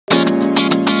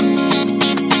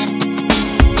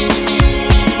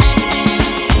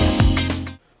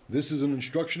This is an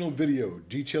instructional video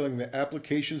detailing the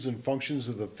applications and functions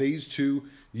of the Phase 2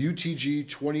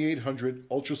 UTG-2800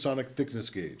 ultrasonic thickness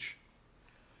gauge.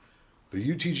 The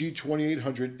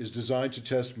UTG-2800 is designed to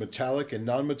test metallic and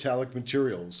non-metallic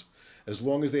materials as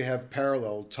long as they have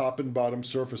parallel top and bottom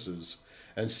surfaces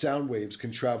and sound waves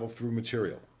can travel through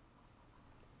material.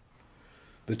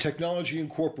 The technology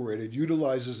incorporated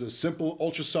utilizes a simple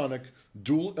ultrasonic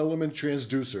dual-element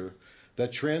transducer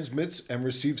that transmits and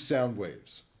receives sound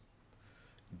waves.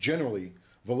 Generally,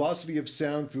 velocity of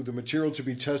sound through the material to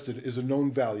be tested is a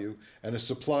known value and is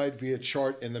supplied via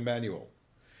chart in the manual.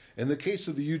 In the case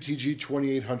of the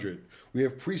UTG-2800, we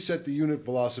have preset the unit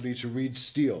velocity to read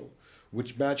steel,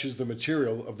 which matches the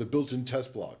material of the built-in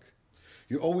test block.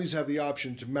 You always have the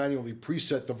option to manually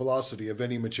preset the velocity of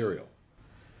any material.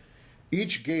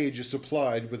 Each gauge is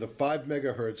supplied with a 5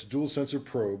 MHz dual sensor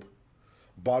probe,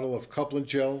 bottle of couplant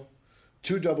gel,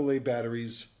 2 AA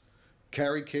batteries,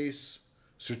 carry case,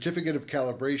 certificate of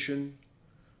calibration,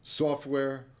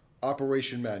 software,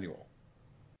 operation manual.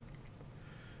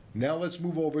 Now let's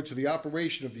move over to the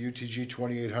operation of the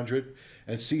UTG-2800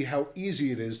 and see how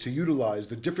easy it is to utilize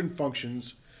the different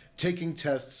functions, taking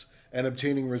tests, and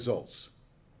obtaining results.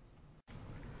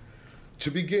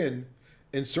 To begin,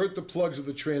 insert the plugs of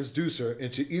the transducer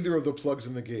into either of the plugs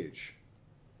in the gauge.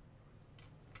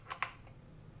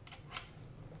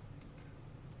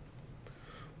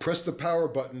 Press the power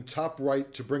button top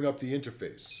right to bring up the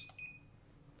interface.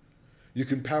 You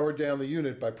can power down the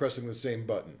unit by pressing the same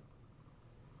button.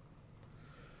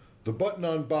 The button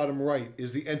on bottom right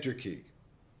is the enter key.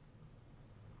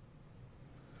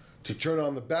 To turn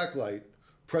on the backlight,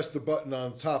 press the button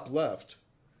on the top left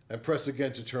and press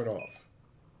again to turn off.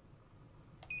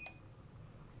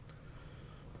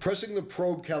 Pressing the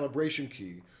probe calibration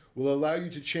key will allow you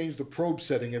to change the probe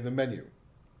setting in the menu.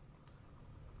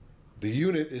 The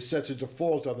unit is set to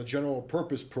default on the general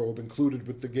purpose probe included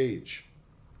with the gauge.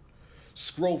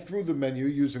 Scroll through the menu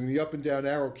using the up and down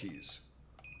arrow keys.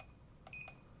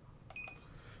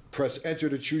 Press enter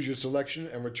to choose your selection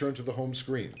and return to the home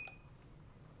screen.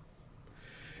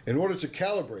 In order to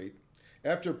calibrate,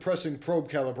 after pressing probe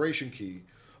calibration key,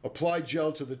 apply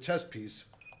gel to the test piece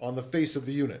on the face of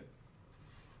the unit.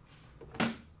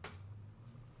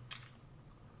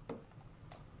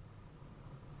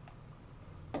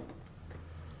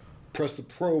 Press the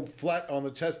probe flat on the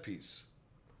test piece.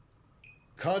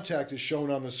 Contact is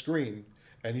shown on the screen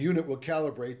and unit will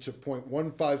calibrate to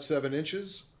 0.157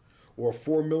 inches or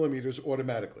 4 millimeters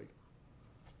automatically.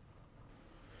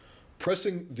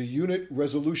 Pressing the unit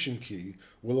resolution key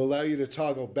will allow you to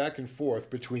toggle back and forth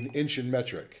between inch and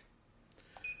metric.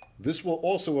 This will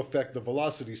also affect the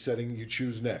velocity setting you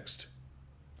choose next.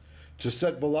 To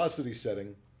set velocity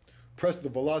setting, press the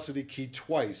velocity key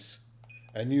twice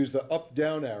and use the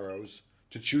up-down arrows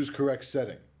to choose correct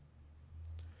setting.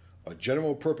 A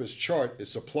general purpose chart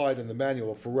is supplied in the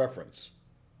manual for reference.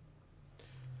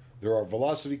 There are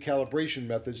velocity calibration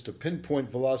methods to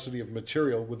pinpoint velocity of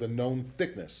material with a known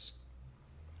thickness.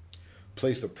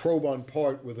 Place the probe on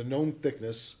part with a known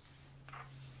thickness,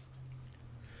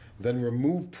 then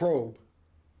remove probe.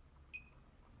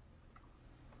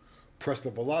 Press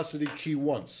the velocity key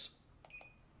once.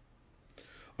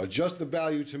 Adjust the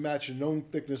value to match a known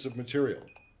thickness of material.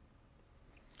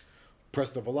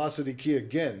 Press the velocity key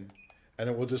again and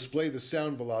it will display the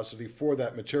sound velocity for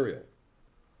that material.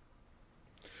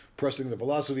 Pressing the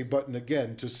velocity button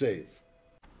again to save.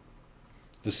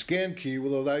 The scan key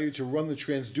will allow you to run the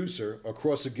transducer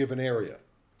across a given area.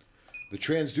 The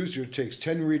transducer takes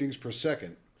 10 readings per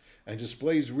second and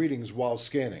displays readings while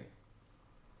scanning.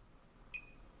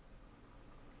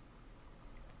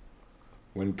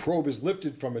 When probe is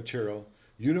lifted from material,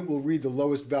 unit will read the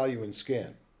lowest value and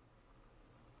scan.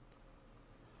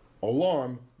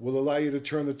 Alarm will allow you to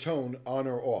turn the tone on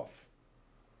or off.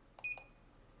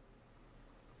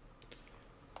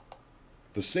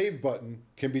 The save button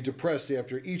can be depressed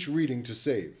after each reading to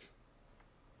save.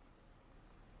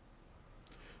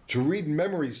 To read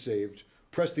memory saved,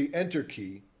 press the enter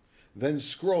key, then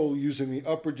scroll using the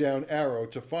up or down arrow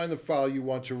to find the file you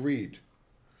want to read.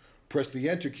 Press the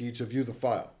enter key to view the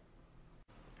file.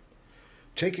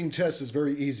 Taking tests is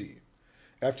very easy.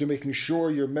 After making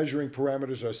sure your measuring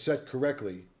parameters are set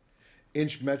correctly,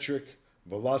 inch metric,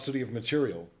 velocity of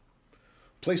material,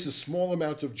 place a small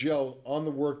amount of gel on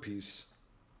the workpiece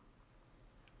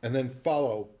and then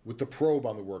follow with the probe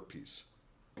on the workpiece.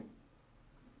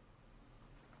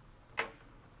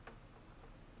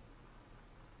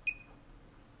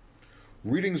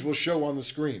 Readings will show on the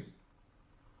screen.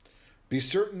 Be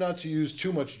certain not to use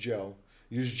too much gel.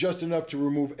 Use just enough to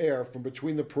remove air from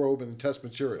between the probe and the test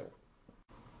material.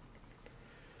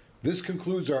 This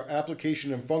concludes our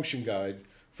application and function guide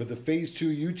for the Phase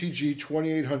 2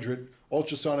 UTG-2800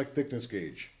 ultrasonic thickness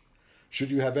gauge.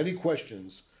 Should you have any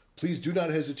questions, please do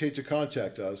not hesitate to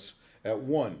contact us at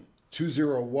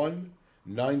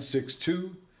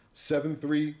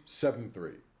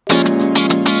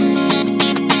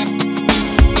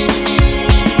 1-201-962-7373.